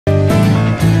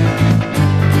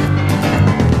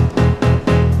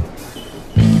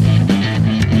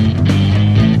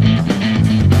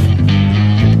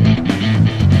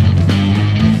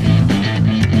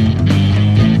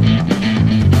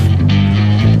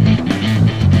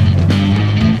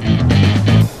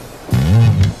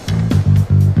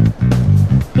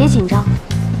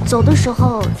走的时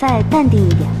候再淡定一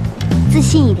点，自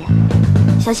信一点，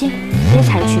小心别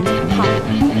踩着裙子。好，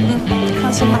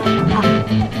放心吧。好。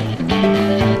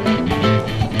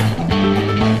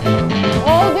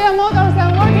All dear models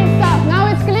and working staff, now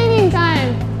it's cleaning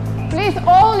time. Please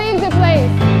all leave the place.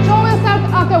 Show will start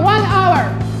after 1 hour.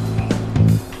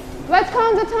 Let's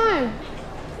count the time.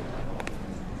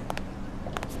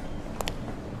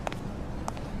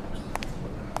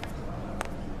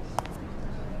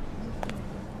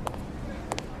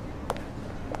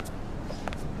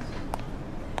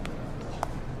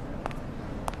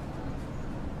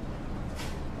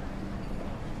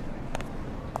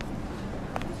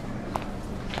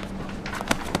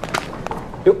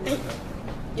哟，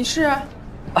你是？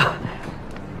啊，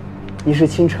你是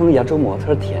青城亚洲模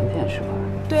特甜甜是吧？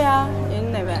对啊，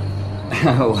您哪位？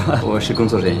我是工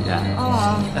作人员。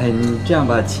哦。哎，你这样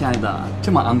吧，亲爱的，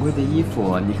这么昂贵的衣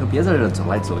服，你可别在这走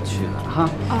来走去了哈，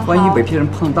万一被别人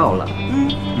碰到了。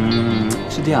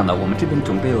是这样的，我们这边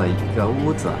准备了一个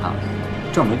屋子哈，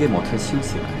专门给模特休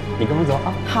息的。你跟我走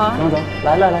啊。好啊。跟我走，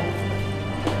来。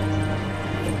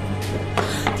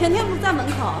甜甜不在门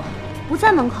口。不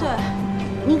在门口。对。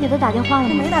你给他打电话了吗？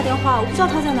我没打电话，我不知道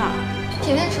他在哪儿。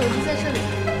甜甜手机在这里。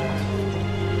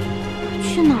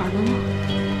去哪儿了呢？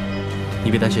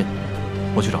你别担心，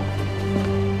我去找。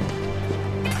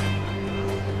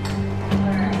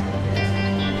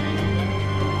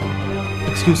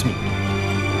Excuse me,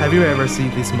 have you ever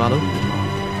seen this model?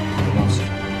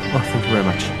 Oh, thank you very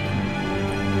much.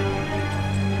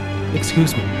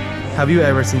 Excuse me, have you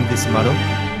ever seen this model?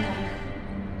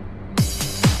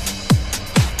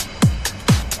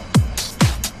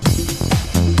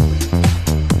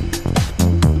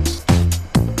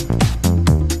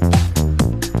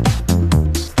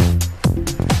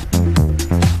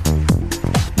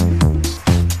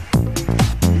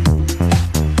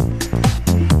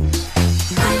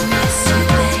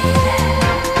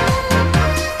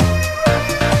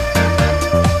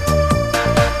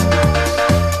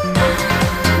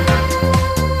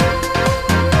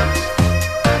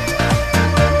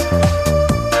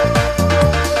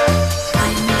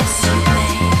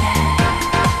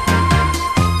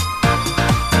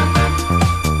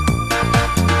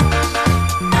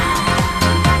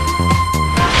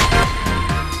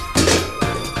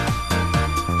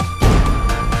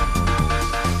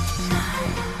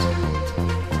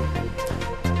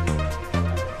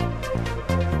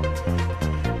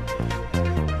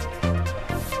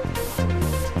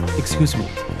 Excuse me,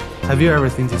 have you ever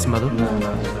seen this model? No.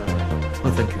 Oh,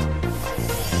 thank you.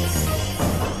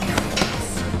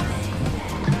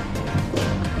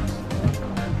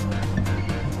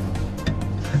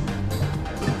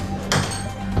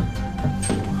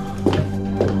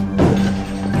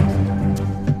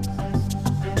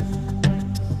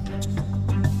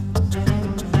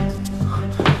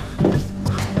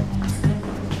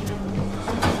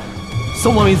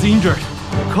 Someone is injured.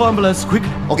 Call ambulance quick.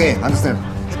 Okay, understand.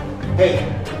 Hey,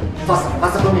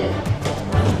 faster for me.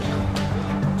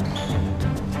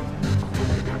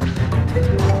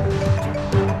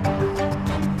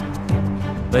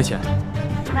 喂，姐。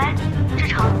喂，志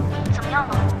成，怎么样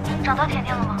了？找到甜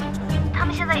甜了吗？他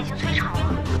们现在已经催场了。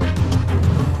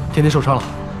甜甜受伤了。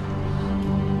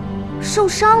受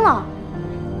伤了？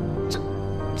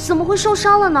怎么会受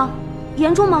伤了呢？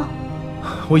严重吗？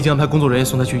我已经安排工作人员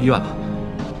送她去医院了，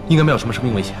应该没有什么生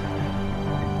命危险。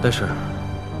但是，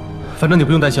反正你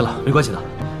不用担心了，没关系的。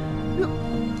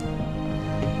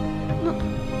那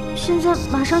现在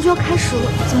马上就要开始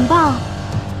了，怎么办啊？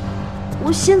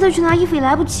我现在去拿衣服也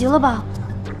来不及了吧？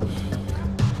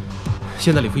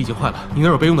现在礼服已经坏了，你那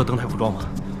儿有备用的登台服装吗？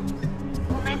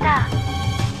我没带，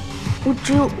我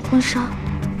只有婚纱。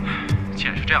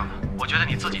姐，是这样的，我觉得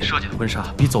你自己设计的婚纱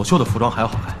比走秀的服装还要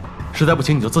好看，实在不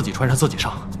行你就自己穿上自己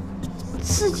上。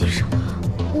自己上？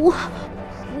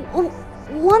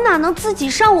我哪能自己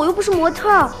上？我又不是模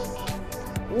特。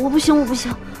我不行，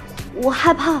我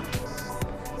害怕。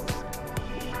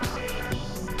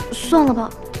算了吧，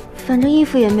反正衣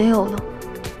服也没有了。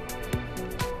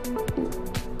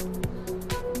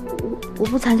我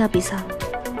不参加比赛了，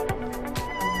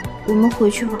我们回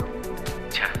去吧。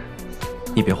姐，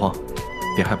你别慌，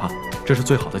别害怕，这是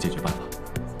最好的解决办法。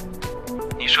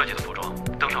你设计的服装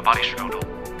登上巴黎时装周，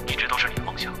一直都是你的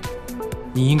梦想。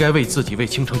你应该为自己、为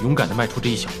倾城勇敢地迈出这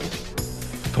一小步，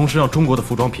同时让中国的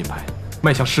服装品牌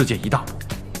迈向世界一大步。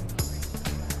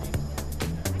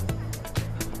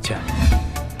倩，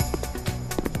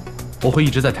我会一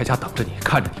直在台下等着你，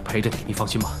看着你，陪着你，你放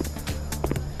心吧。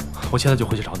我现在就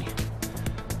回去找你。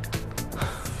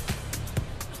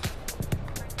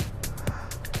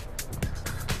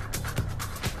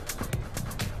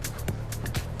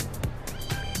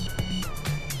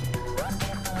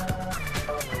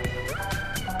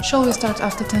Show will start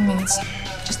after 10 minutes.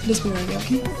 Just please be ready,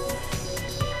 okay?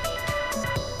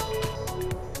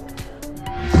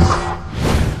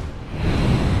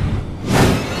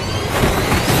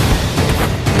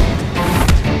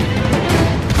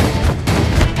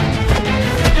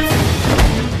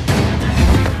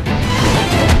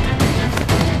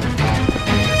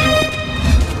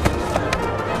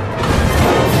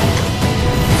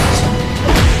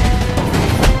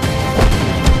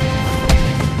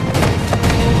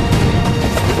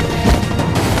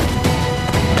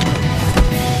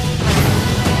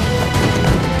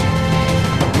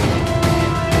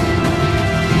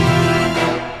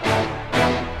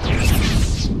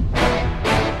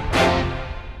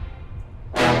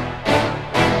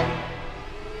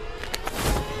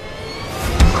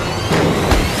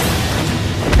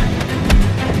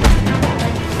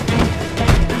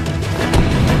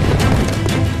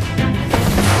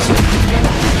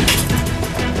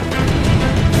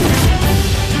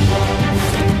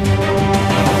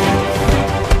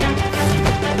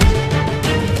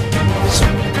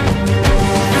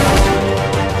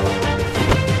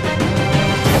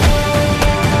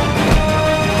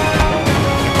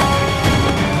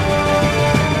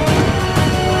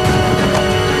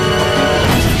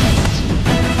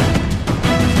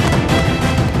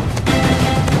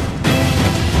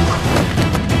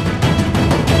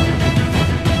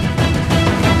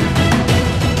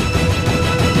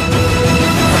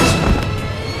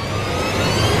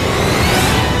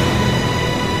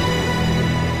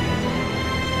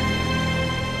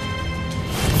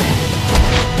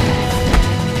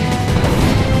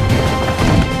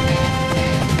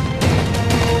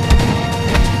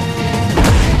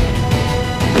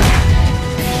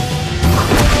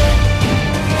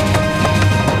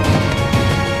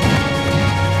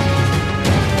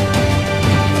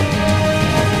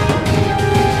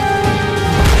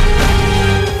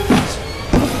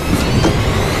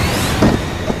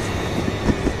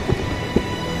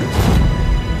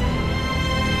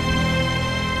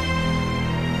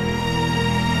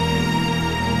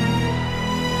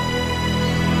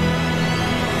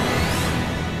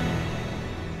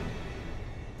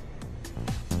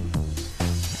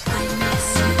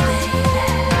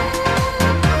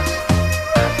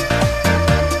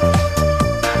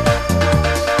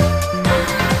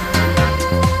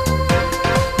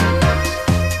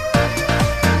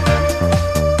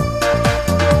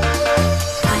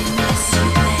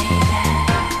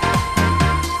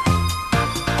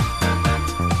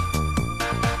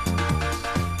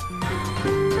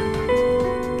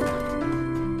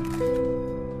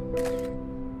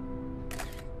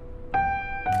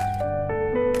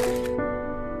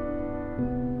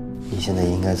 现在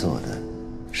应该做的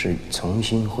是重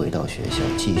新回到学校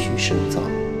继续深造，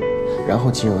然后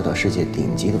进入到世界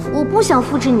顶级的服务。我不想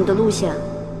复制你的路线，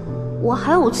我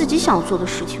还有我自己想要做的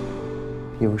事情。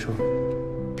比如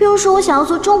说，我想要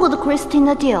做中国的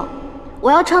Christina Dior，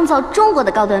 我要创造中国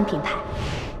的高端品牌。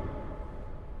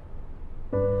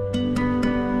你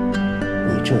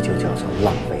这就叫做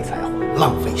浪费才华，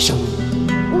浪费生命。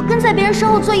我跟在别人身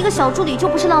后做一个小助理，就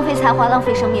不是浪费才华、浪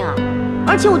费生命啊！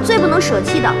而且我最不能舍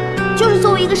弃的，就是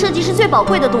作为一个设计师最宝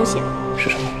贵的东西。是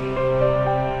什么？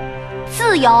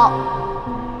自由。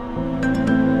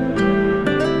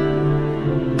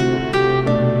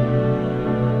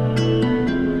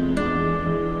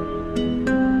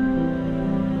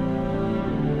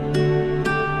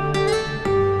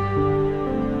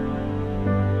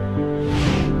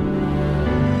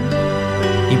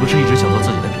你不是一直想做自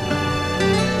己的品牌？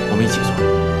我们一起做。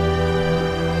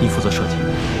你负责设计，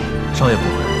商业部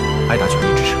分艾达全力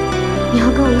支持。你要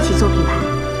跟我一起做品牌？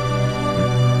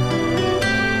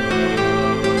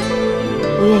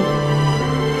我愿意。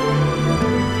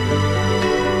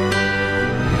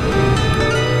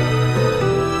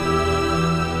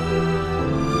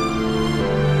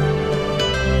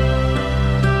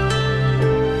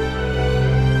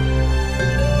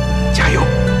加油！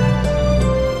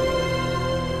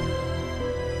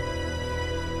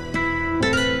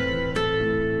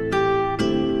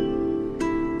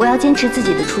我要坚持自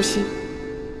己的初心，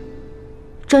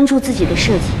专注自己的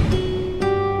设计，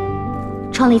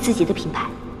创立自己的品牌。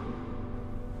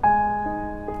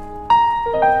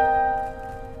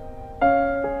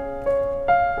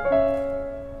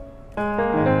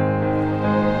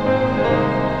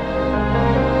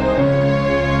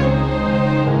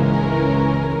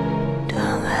当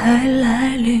爱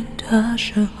来临的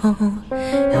时候，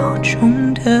有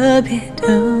种特别的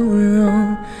温柔。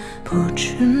不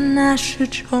知那是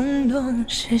冲动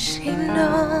是心动。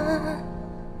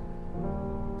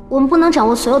我们不能掌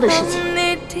握所有的事情，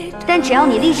但只要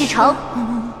你立志成，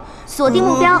锁定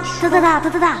目标，哒哒哒哒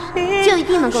哒哒，就一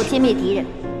定能够歼灭敌人，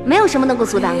没有什么能够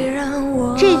阻挡你。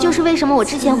这也就是为什么我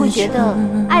之前会觉得，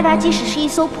艾达即使是一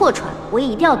艘破船，我也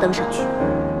一定要登上去。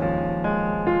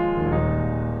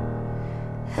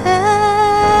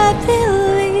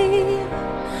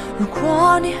如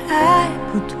果你还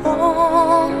不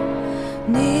懂，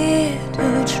你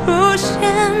的出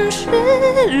现是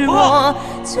我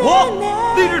最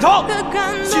美的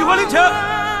感动。喜欢林前，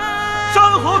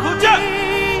山河可见。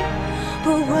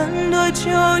不管多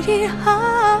久以后，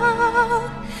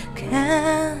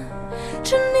看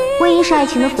着你。婚姻是爱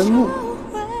情的坟墓。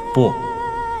不，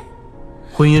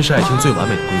婚姻是爱情最完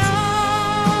美的归宿。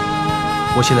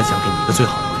我现在想给你一个最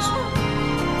好的归宿。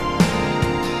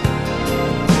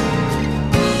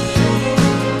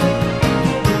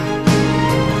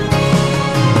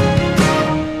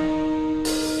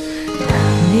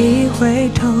你回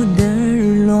头的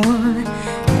日落，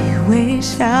你微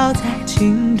笑在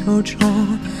镜头中，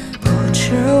不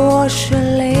知我是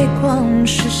泪光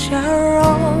是笑容。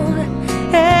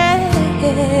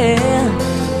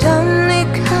当你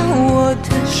看我的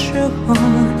时候，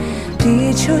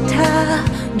地球它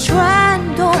转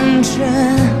动着，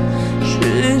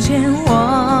时间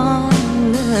忘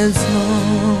了走。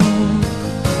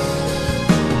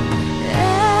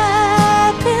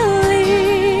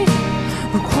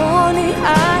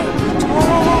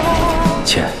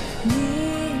倩，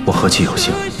我何其有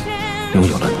幸拥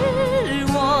有了你，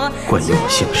冠以我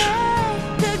姓氏，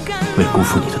未辜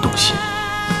负你的动心。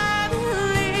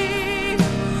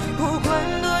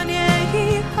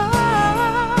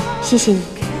谢谢你，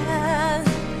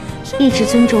一直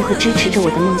尊重和支持着我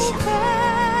的梦想，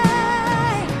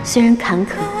虽然坎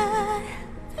坷，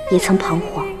也曾彷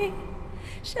徨，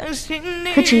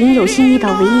可只因有幸遇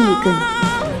到唯一一个你，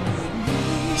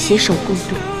携手共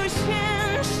度，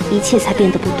一切才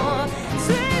变得不同。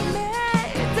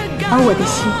而我的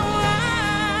心，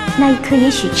那一颗也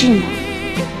许稚嫩，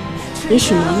也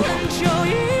许茫然，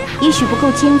也许不够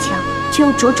坚强，却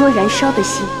又灼灼燃烧的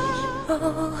心，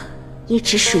也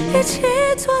只属于你，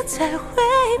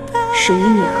属于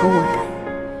你和我的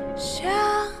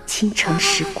倾城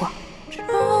时光。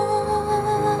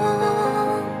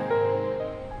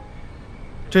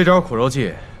这招苦肉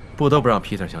计，不得不让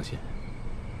Peter 相信。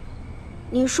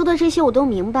你说的这些我都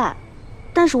明白，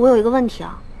但是我有一个问题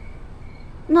啊。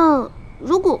那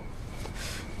如果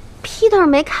Peter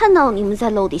没看到你们在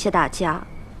楼底下打架，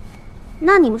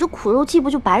那你们这苦肉计不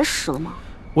就白使了吗？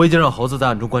我已经让猴子在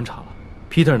暗中观察了。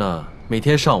Peter 呢，每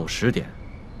天上午10点，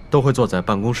都会坐在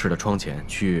办公室的窗前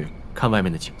去看外面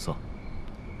的景色。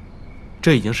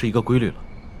这已经是一个规律了。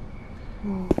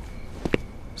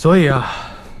所以啊，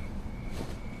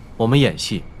我们演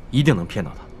戏一定能骗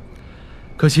到他。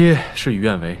可惜事与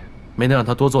愿违，没能让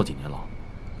他多坐几年牢。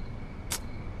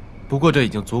不过这已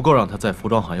经足够让他在服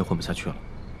装行业混不下去了。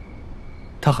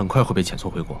他很快会被遣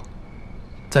送回国，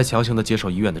再强行的接受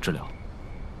医院的治疗。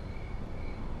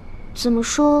怎么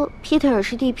说 ，Peter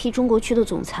是DP 中国区的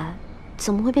总裁，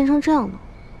怎么会变成这样呢？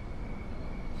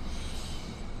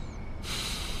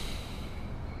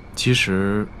其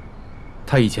实，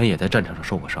他以前也在战场上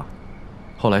受过伤，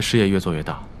后来事业越做越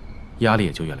大，压力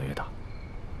也就越来越大，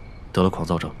得了狂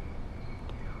躁症。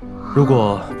如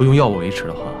果不用药物维持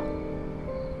的话，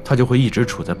他就会一直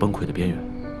处在崩溃的边缘。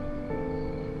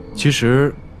其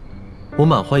实，我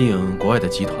蛮欢迎国外的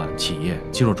集团企业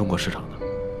进入中国市场的，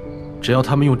只要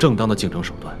他们用正当的竞争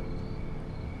手段，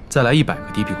再来100个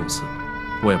DP 公司，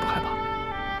我也不害怕。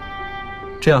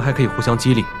这样还可以互相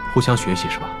激励、互相学习，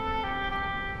是吧？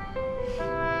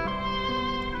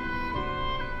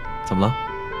怎么了？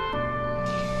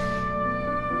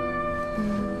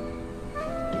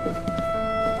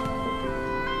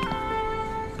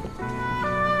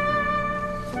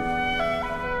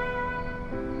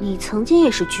你曾经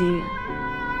也是军人，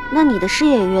那你的事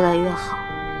业也越来越好，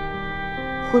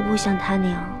会不会像他那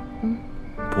样？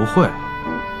不会，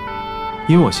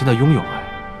因为我现在拥有爱，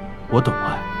我懂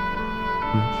爱。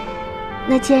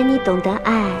那既然你懂得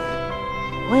爱，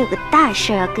我有个大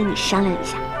事要跟你商量一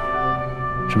下。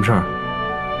什么事儿？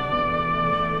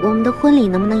我们的婚礼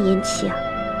能不能延期啊？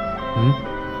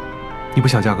你不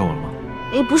想嫁给我了吗？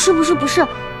哎，不是，我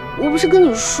不是跟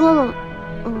你说了，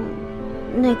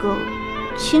那个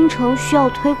倾城需要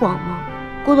推广吗？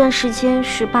过段时间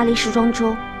是巴黎时装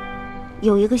周，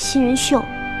有一个新人秀，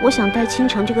我想带倾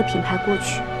城这个品牌过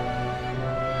去，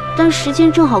但时间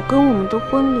正好跟我们的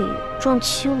婚礼撞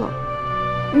期了，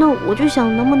那我就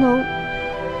想能不能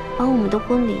把我们的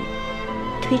婚礼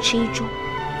推迟1周？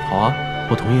好啊，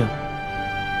我同意啊。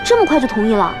这么快就同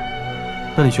意了？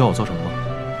那你需要我做什么吗？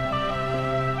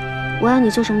我要你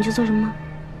做什么就做什么。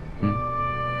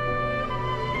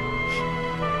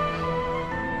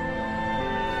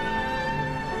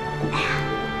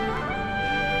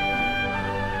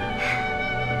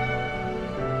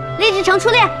厉志成出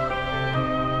列。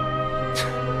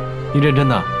你认真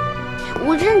的？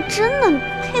我认真的，你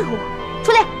配合我，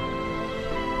出列。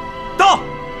到。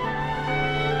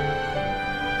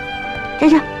站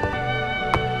着。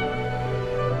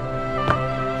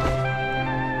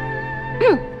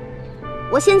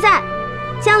我现在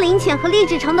将林浅和厉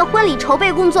志成的婚礼筹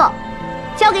备工作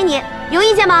交给你，有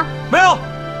意见吗？没有。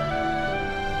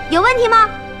有问题吗？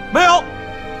没有。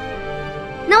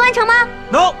能完成吗？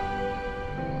能。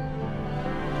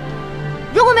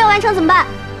如果没有完成怎么办？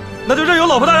那就任由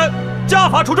老婆大人家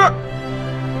法处置。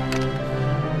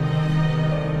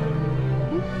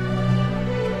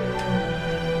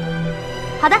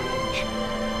好的，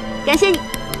感谢你，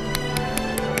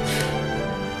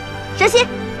蛇蝎。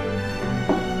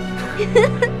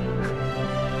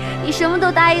你什么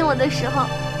都答应我的时候，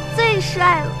最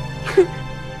帅了。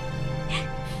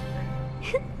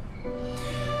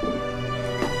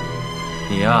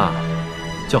你呀，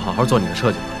就好好做你的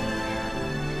设计吧。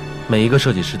每一个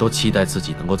设计师都期待自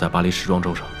己能够在巴黎时装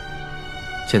周上。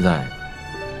现在，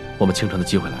我们倾城的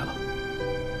机会来了。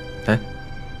哎，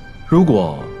如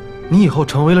果你以后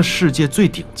成为了世界最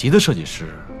顶级的设计师，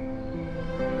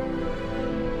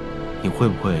你会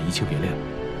不会移情别恋？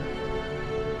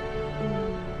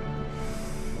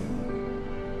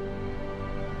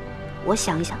我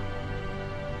想一想，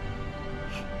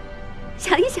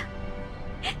想一想。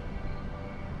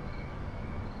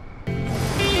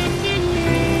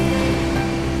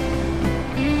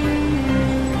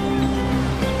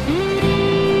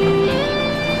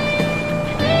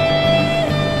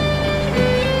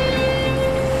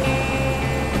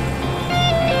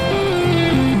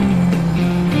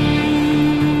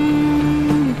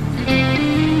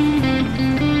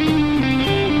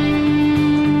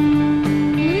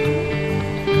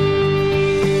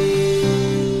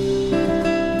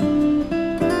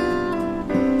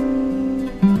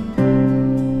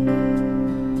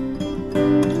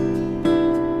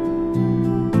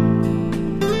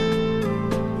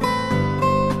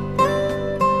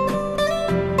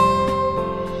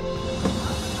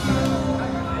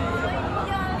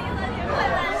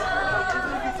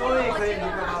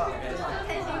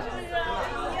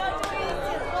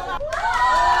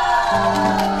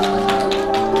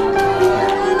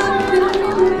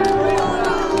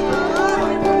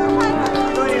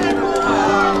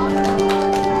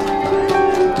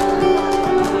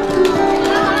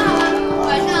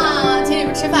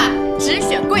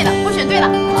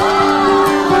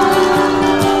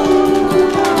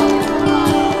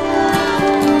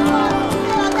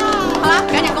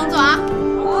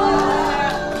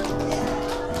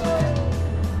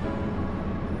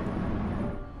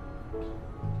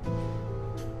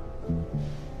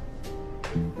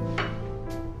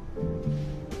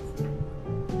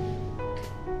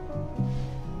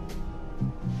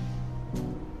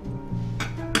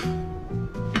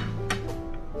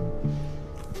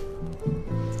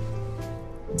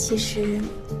其实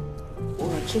我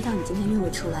知道你今天约我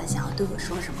出来，想要对我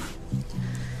说什么。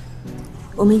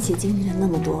我们一起经历了那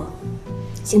么多，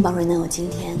辛宝瑞能有今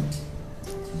天，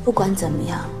不管怎么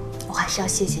样，我还是要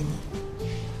谢谢你。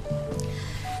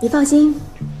你放心，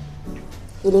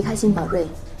你离开辛宝瑞，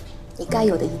你该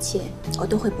有的一切我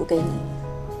都会补给你。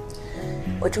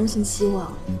我衷心希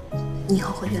望你以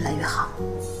后会越来越好。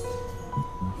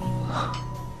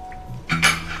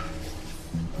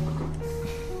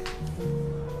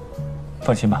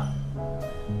放心吧，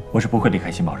我是不会离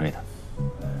开辛宝瑞的。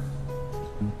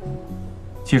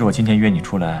其实我今天约你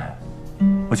出来，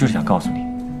我就是想告诉你，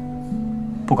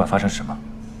不管发生什么，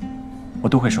我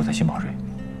都会守在辛宝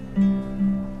瑞。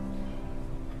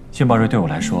辛宝瑞对我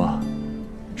来说，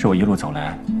是我一路走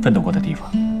来奋斗过的地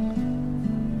方。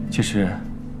其实，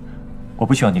我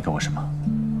不需要你给我什么，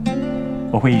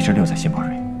我会一直留在辛宝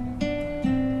瑞，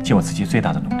尽我自己最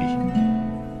大的努力，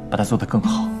把它做得更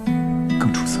好、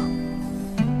更出色。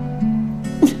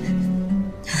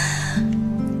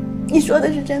你说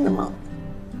的是真的吗？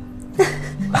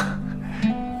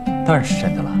当然是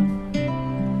真的了。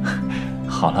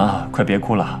好了，快别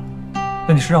哭了。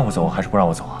那你是让我走还是不让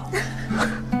我走啊？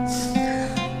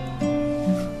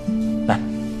来，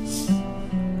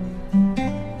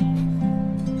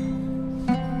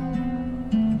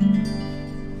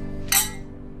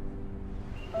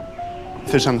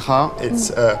非常好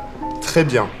 ，it's très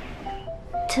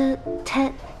bien。très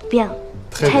bien，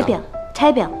 très bien，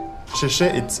 très bien。谢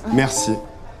谢 ，it's merci。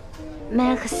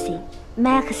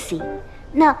merci。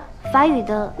那法语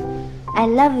的 I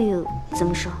love you 怎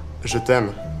么说 Je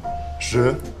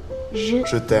t'aime。je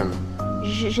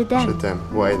t'aime。je t'aime。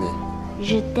我爱你。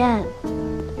je t'aime。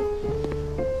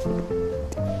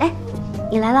哎，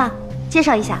你来了，介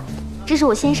绍一下。这是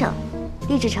我先生，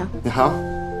厉志成。你好。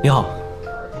你好。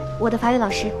我的法语老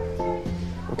师。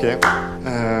OK.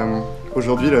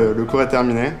 Aujourd'hui le cours est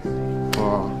terminé.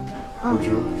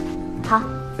 Bonjour. 好。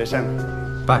再见。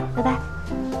拜。拜拜。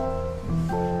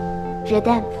热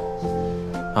蛋。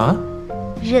啊？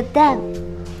热蛋，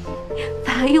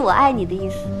法语我爱你的意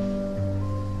思。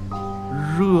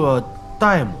热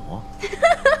带膜。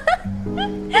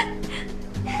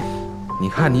你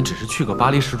看，你只是去个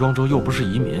巴黎时装周，又不是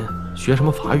移民，学什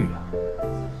么法语啊？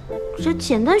这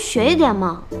简单学一点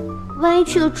嘛，万一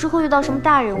去了之后遇到什么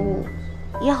大人物，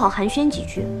也好寒暄几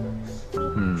句。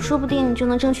说不定就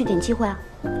能争取点机会啊。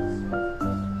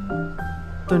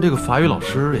但这个法语老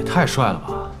师也太帅了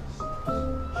吧！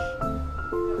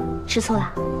吃醋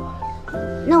啦？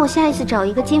那我下一次找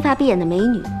一个金发碧眼的美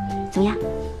女，怎么样？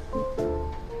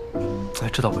哎，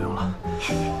这倒不用了。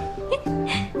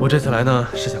我这次来呢，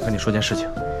是想跟你说件事情，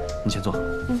你先坐。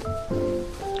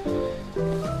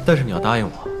但是你要答应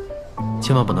我，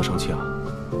千万不能生气啊。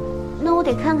那我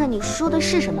得看看你说的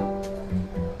是什么。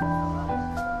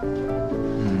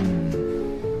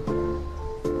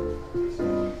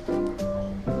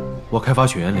我开发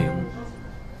雪原陵，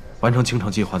完成倾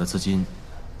城计划的资金，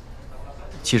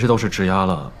其实都是质押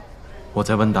了我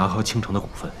在温达和倾城的股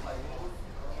份。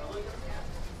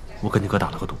我跟你哥打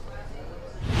了个赌。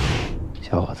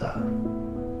小伙子，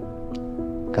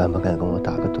敢不敢跟我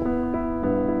打个赌？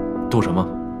赌什么？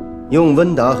用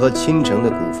温达和倾城的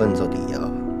股份做抵押，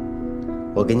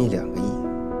我给你2个亿，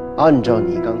按照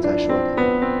你刚才说的，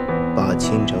把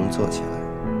倾城做起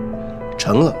来，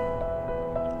成了，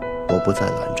我不再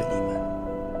拦着你们；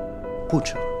不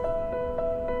成，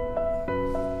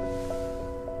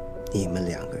你们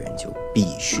2个人就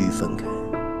必须分开。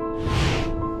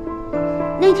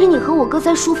那天你和我哥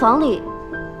在书房里，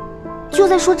就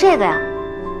在说这个呀？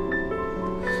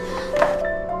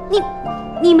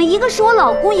你们一个是我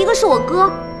老公，一个是我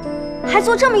哥，还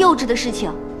做这么幼稚的事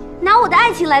情，拿我的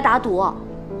爱情来打赌。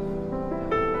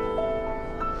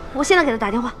我现在给他打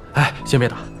电话。哎，先别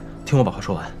打，听我把话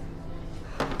说完。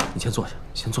你先坐下，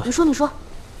先坐下。你说。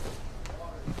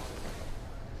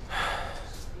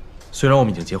虽然我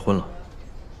们已经结婚了，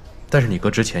但是你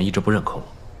哥之前一直不认可我，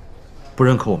不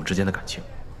认可我们之间的感情。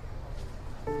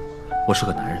我是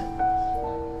个男人，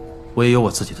我也有我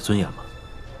自己的尊严嘛。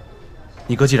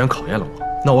你哥既然考验了我，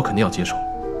那我肯定要接受，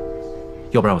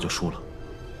要不然我就输了，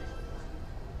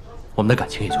我们的感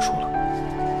情也就输了。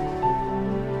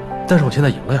但是我现在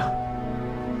赢了呀，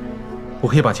我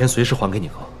可以把钱随时还给你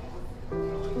哥，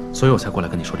所以我才过来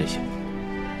跟你说这些。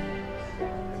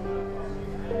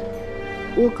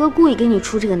我哥故意给你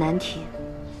出这个难题，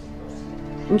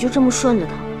你就这么顺着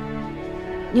他，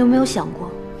你有没有想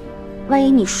过，万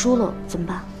一你输了怎么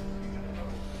办？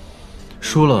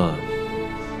输了，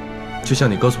就像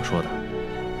你哥所说的，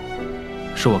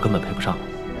是我根本配不上你。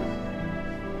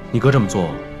你哥这么做，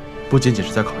不仅仅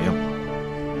是在考验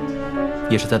我，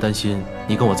也是在担心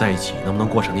你跟我在一起能不能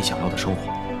过上你想要的生活。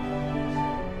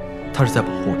他是在保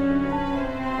护你，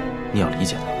你要理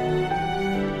解他。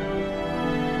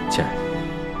亲爱的，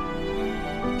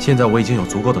现在我已经有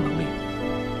足够的能力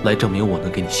来证明我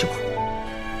能给你幸福。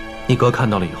你哥看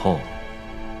到了以后，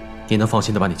也能放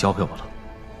心的把你交给我了。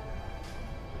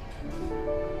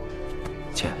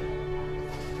亲爱的，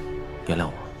原谅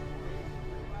我。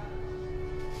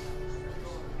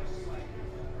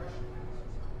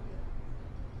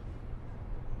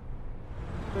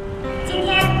今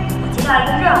天我接到一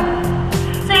个任务，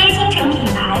作为倾城品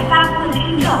牌发布会的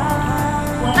预售，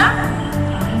我呢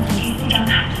要根据这4张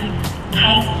卡片开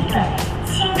启一段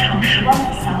倾城时光的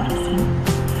小旅行，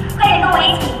快点跟我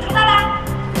一起出发吧！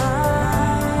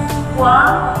我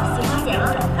喜欢简陋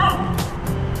冷淡的你，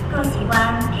更喜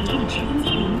欢陪着你吃冰激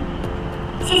凌。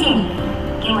谢谢你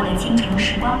给我的倾城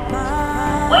时光。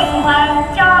我喜欢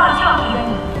骄傲俏皮的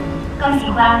你，更喜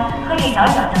欢喝着小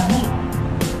酒等你。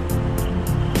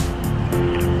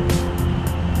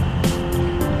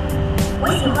我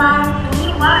喜欢独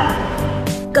一无二的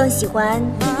你，更喜欢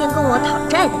天天跟我讨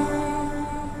债的你。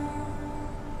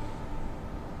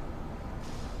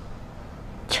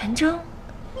陈征，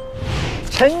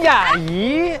陈雅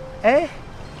怡，哎，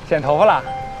剪头发了，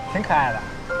挺可爱的。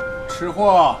吃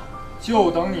货，就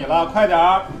等你了，快点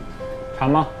儿！尝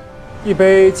吗？一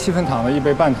杯7分糖的，一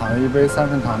杯半糖的，一杯3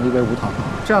分糖的，一杯无糖的。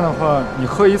这样的话，你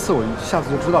喝一次，我下次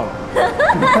就知道了。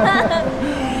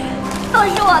都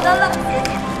是我的了，谢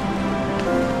谢。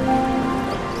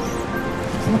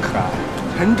这么可爱。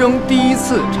陈征第一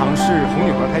次尝试红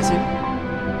女孩开心。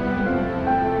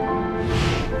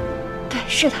对，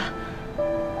是他。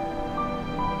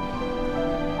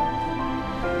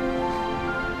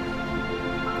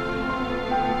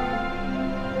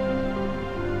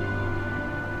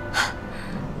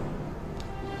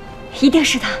一定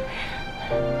是他。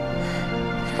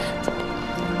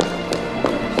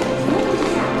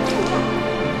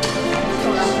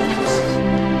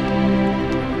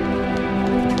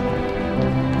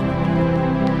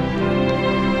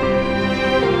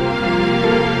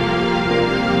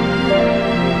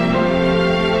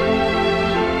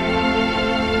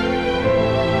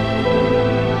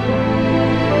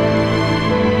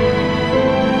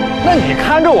那你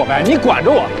看着我呗，你管着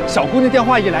我。小姑娘电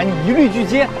话一来，你一律拒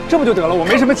接，这不就得了？我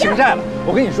没什么情债了。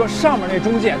我跟你说，上面那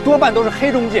中介多半都是黑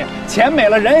中介，钱没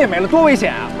了，人也没了，多危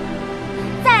险啊！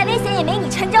再危险也没你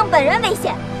陈征本人危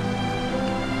险。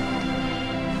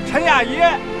陈雅怡，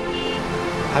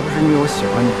还不是因为我喜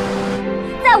欢你。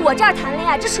在我这儿谈恋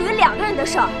爱，这属于2个人的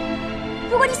事儿。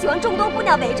如果你喜欢众多姑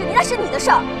娘围着你，那是你的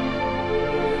事儿。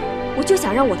我就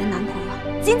想让我的男朋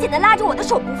友紧紧地拉着我的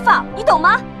手不放，你懂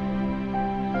吗？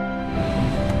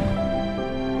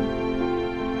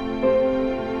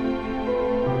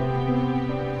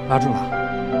拉住了，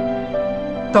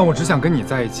但我只想跟你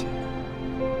在一起，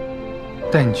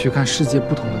带你去看世界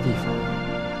不同的地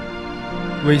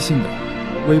方。微信的、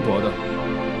微博的，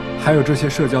还有这些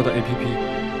社交的 APP，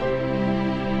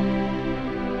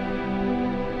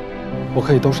 我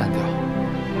可以都删掉，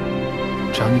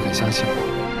只要你肯相信我。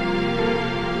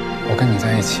我跟你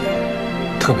在一起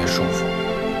特别舒服，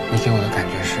你给我的感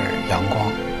觉是阳光、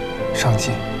上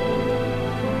进，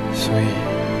所以。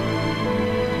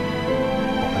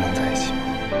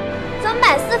怎么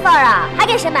买4份啊？还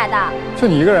给谁买的？就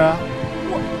你一个人啊。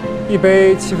一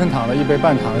杯7分糖的，一杯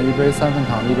半糖的，一杯3分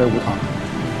糖的，一杯无糖的。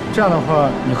这样的话，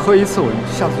你喝一次，我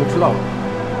下次就知道了。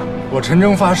我陈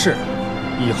征发誓，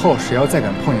以后谁要再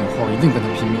敢碰你的话，我一定跟他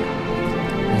拼命。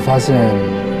我发现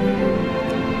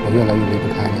我越来越离不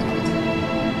开你了。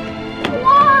哇，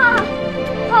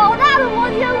好大的摩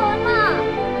天轮呐！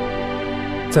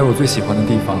在我最喜欢的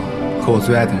地方和我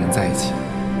最爱的人在一起，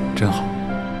真好。